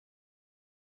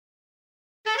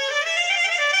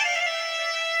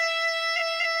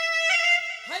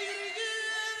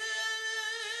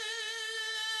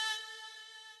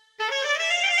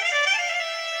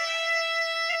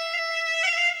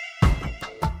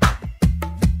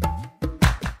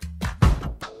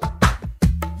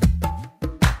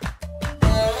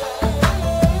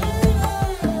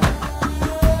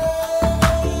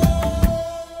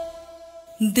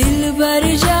भर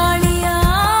जानिया,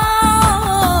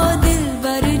 दिल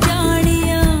भर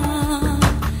जानिया,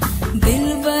 दिल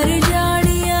भर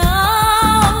जानिया,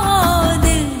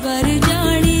 दिल भर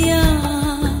जानिया।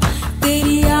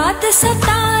 तेरी याद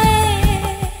सताए,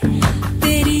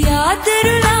 तेरी याद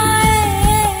रुलाए,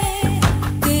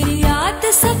 तेरी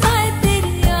याद सताए,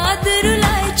 तेरी याद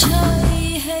रुलाए।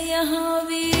 छाई है यहाँ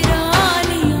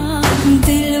वीरानिया,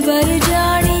 दिल भर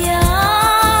जानिया,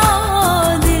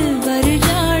 दिल भर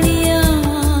जानिया,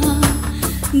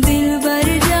 दिल भर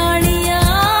जानिया,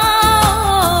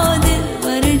 दिल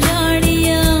भर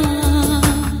जानिया।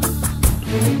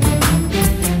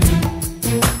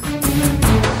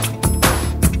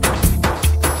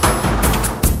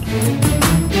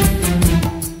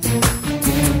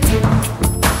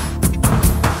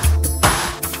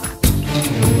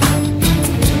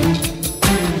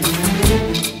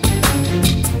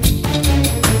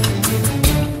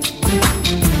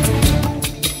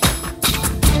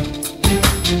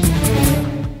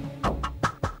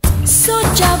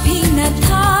 सोचा भी न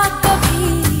था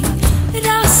कभी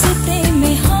रास्ते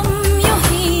में हम यूं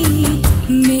ही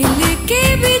मिल के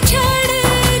बिछड़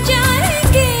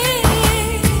जाएंगे।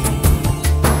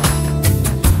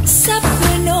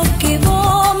 सपनों के वो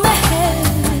महल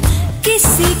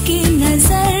किसी की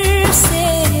नजर से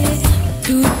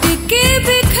टूट के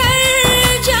बिखर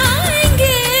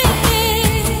जाएंगे।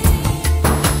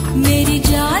 मेरी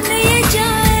जान ये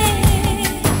जाए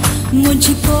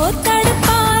मुझको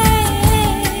तड़पाए,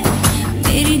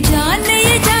 मेरी जान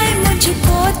ये जाए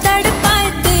मुझको तड़पाए।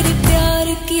 तेरे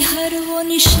प्यार की हर वो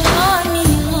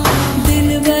निशानियाँ दिल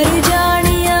भर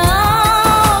जानिया,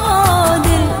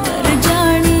 दिल भर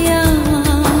जानिया,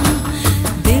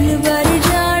 दिल भर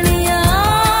जानिया,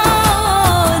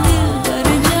 दिल भर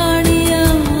जानिया।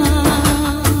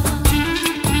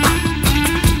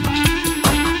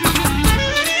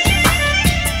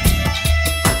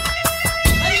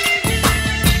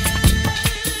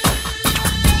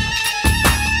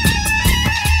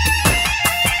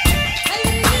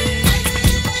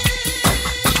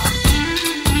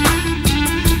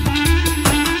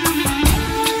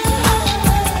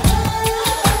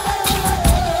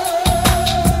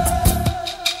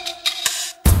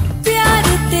 प्यार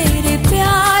तेरे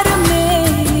प्यार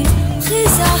में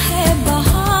खिजा है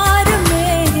बहार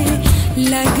में,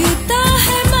 लगता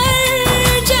है मर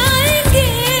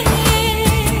जाएंगे।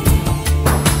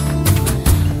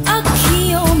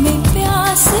 अखियों में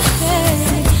प्यास है,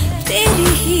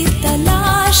 तेरी ही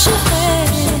तलाश है,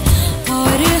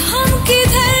 और हम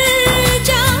किधर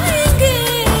जाएंगे।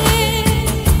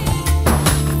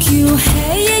 क्यों है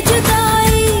ये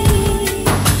जुदाई,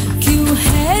 क्यों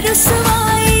है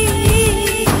रुसवाई,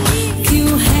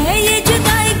 क्यों है ये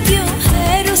जुदाई, क्यों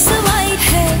है रुसवाई।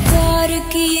 है प्यार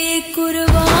की ये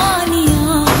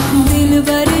कुर्बानियाँ दिल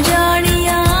भर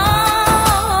जानिया,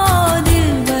 दिल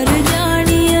भर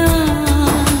जानिया,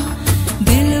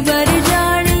 दिल भर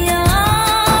जानिया,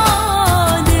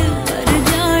 दिल भर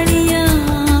जानिया।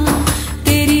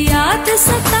 तेरी याद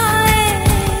सताए,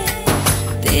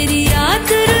 तेरी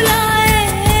याद रुलाए,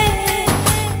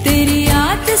 तेरी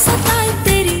याद सताए,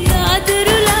 तेरी याद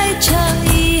रुलाए।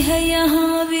 छाई है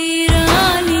यहाँ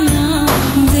वीरानिया,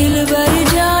 दिल भर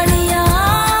जानिया,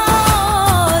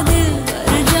 दिल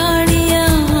भर जानिया,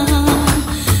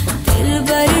 दिल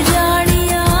भर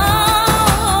जानिया,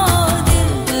 दिल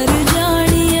भर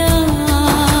जानिया।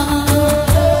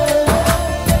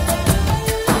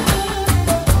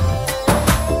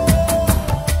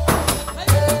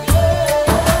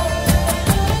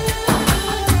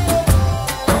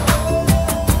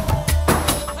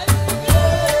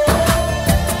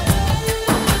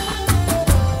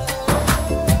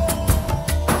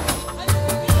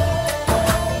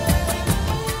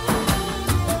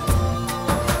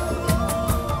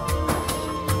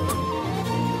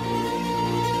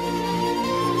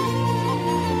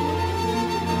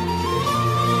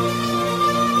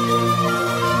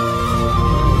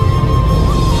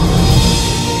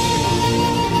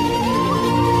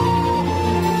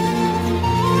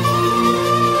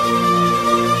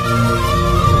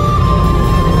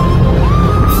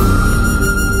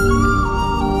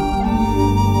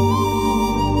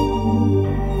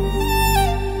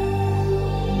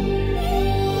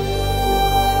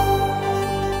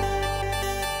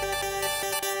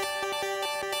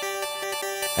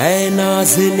 ऐ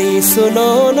नाज़नी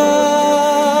सुनो ना,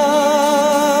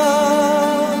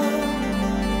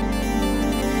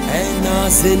 ऐ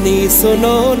नाज़नी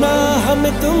सुनो ना, हम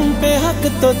तुम पे हक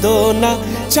तो दो ना,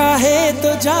 चाहे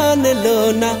तो जान लो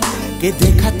ना, कि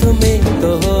देखा तुम्हें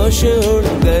तो होश उड़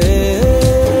गए,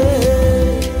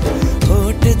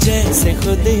 होठ जैसे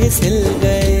खुद ही सिल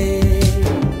गए।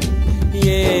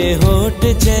 होठ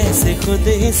जैसे खुद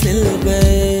ही सिल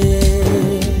गए।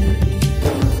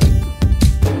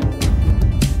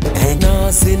 ऐ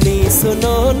नाज़नी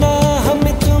सुनो ना, हम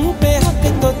तुम पे हक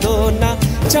तो दो ना,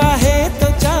 चाहे तो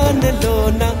जान लो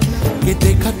ना, कि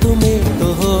देखा तुम्हें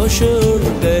तो होश उड़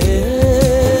गए।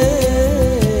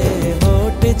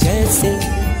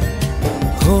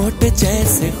 होठ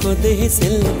जैसे खुद ही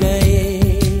सिल गए,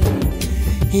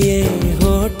 ये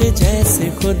होठ जैसे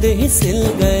खुद ही सिल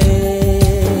गए।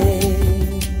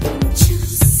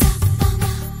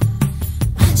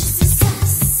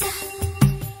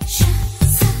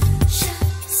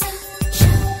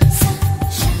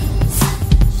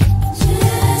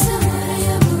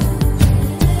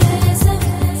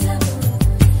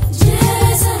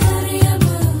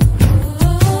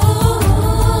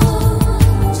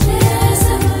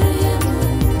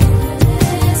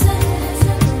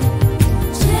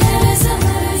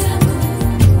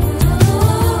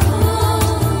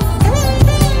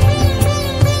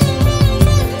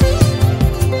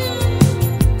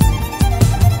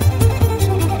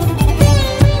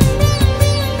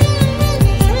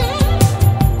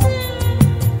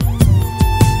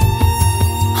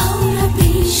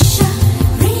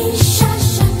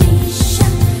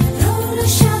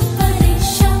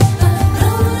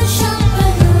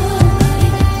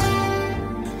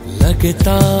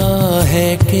 लगता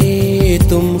है कि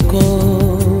तुमको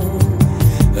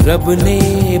रब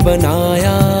ने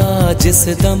बनाया जिस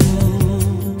दम,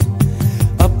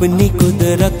 अपनी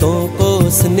कुदरतों को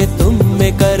उसने तुम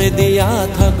में कर दिया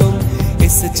था गुम।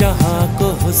 इस जहां को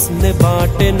हुस्न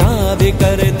बांटना भी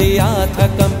कर दिया था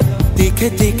कम। तीखे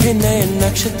तीखे नए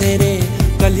नक्श तेरे,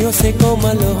 कलियों से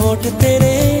कोमल होठ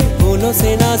तेरे, फूलों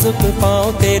से नाजुक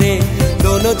पाँव तेरे,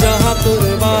 दोनों जहां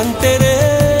कुर्बान तेरे।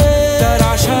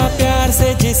 तराशा प्यार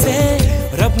से जिसे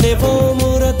रब ने वो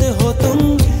मूरत हो तुम,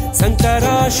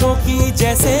 संतराशों की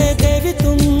जैसे देवी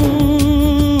तुम।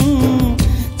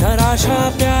 तराशा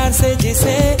प्यार से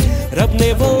जिसे रब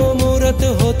ने वो मूरत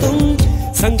हो तुम,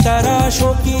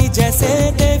 संतराशों की जैसे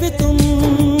देवी तुम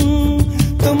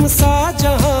सा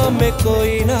जहां में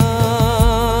कोई ना।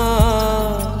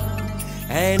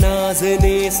 ऐ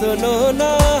नाज़नी सुनो ना,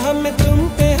 हम तुम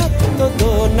पे हक तो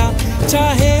दो ना,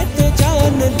 चाहे तो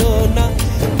जान लो ना,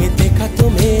 कि देखा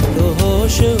तुम्हें तो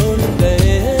होश उड़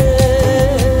गए।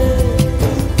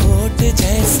 होठ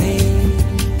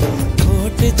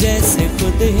जैसे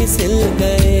खुद ही सिल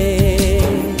गए।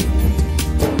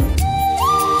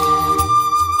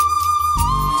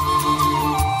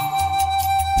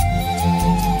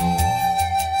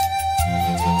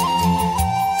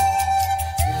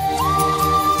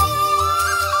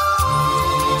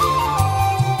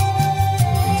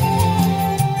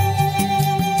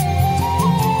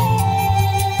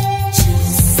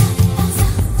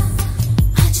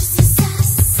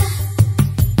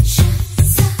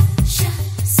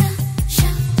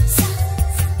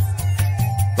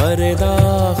 पर्दा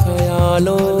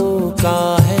ख्यालों का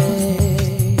है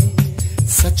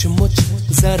सचमुच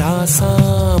जरा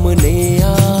सामने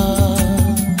आ।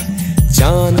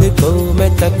 चांद को मैं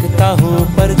तकता हूँ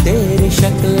पर तेरी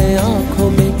शक्ल आंखों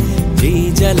में, जी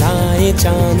जलाए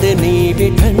चांदनी भी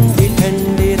ठंडी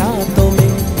ठंडी रातों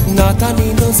में। नाता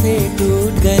नींदों से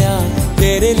टूट गया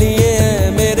तेरे लिए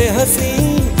मेरे हंसी,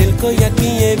 दिल को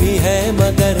यकीन भी है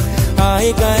मगर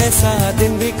आएगा ऐसा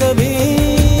दिन भी कभी,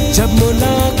 जब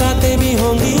मुलाकातें भी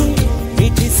होंगी,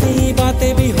 मीठी सी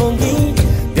बातें भी होंगी,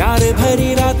 प्यार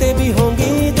भरी रातें भी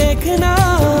होंगी। देखना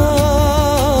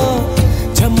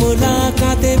जब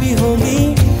मुलाकातें भी होंगी,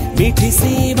 मीठी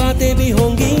सी बातें भी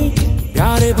होंगी,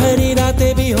 प्यार भरी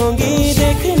रातें भी होंगी।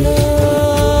 देखना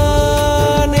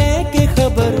नेक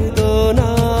खबर दो ना,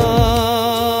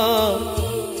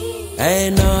 ऐ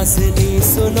नाज़नी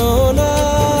सुनो ना,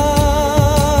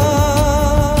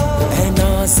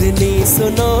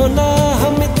 सुनो ना,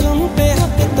 हम तुम पे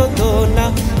हक तो दो ना,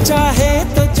 चाहे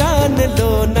तो जान लो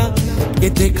ना, कि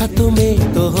देखा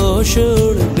तुम्हें तो होश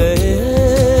उड़ गए।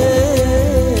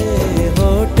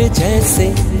 होठ जैसे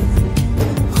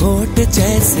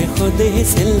खुद ही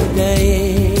सिल गए,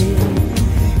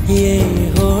 ये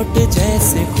होठ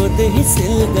जैसे खुद ही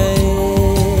सिल गए।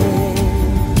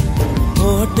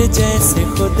 होठ जैसे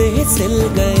खुद ही सिल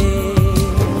गए।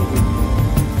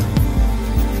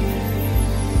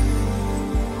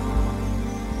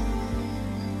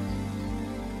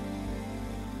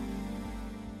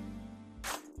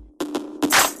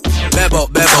 Bebo,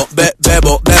 bebo,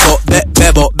 bebo, bebo,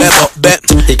 bebo, bebo,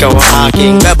 ikaw ang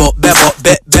aking bebo, bebo,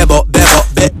 bebo, bebo,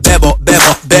 bebo,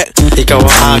 bebo, ikaw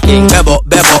ang aking bebo,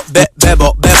 bebo, bebo, bebo,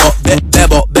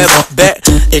 bebo, bebo,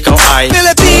 ikaw ay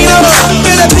Filipino,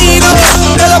 Filipino,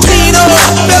 Filipino,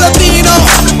 Filipino.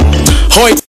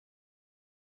 Hoy!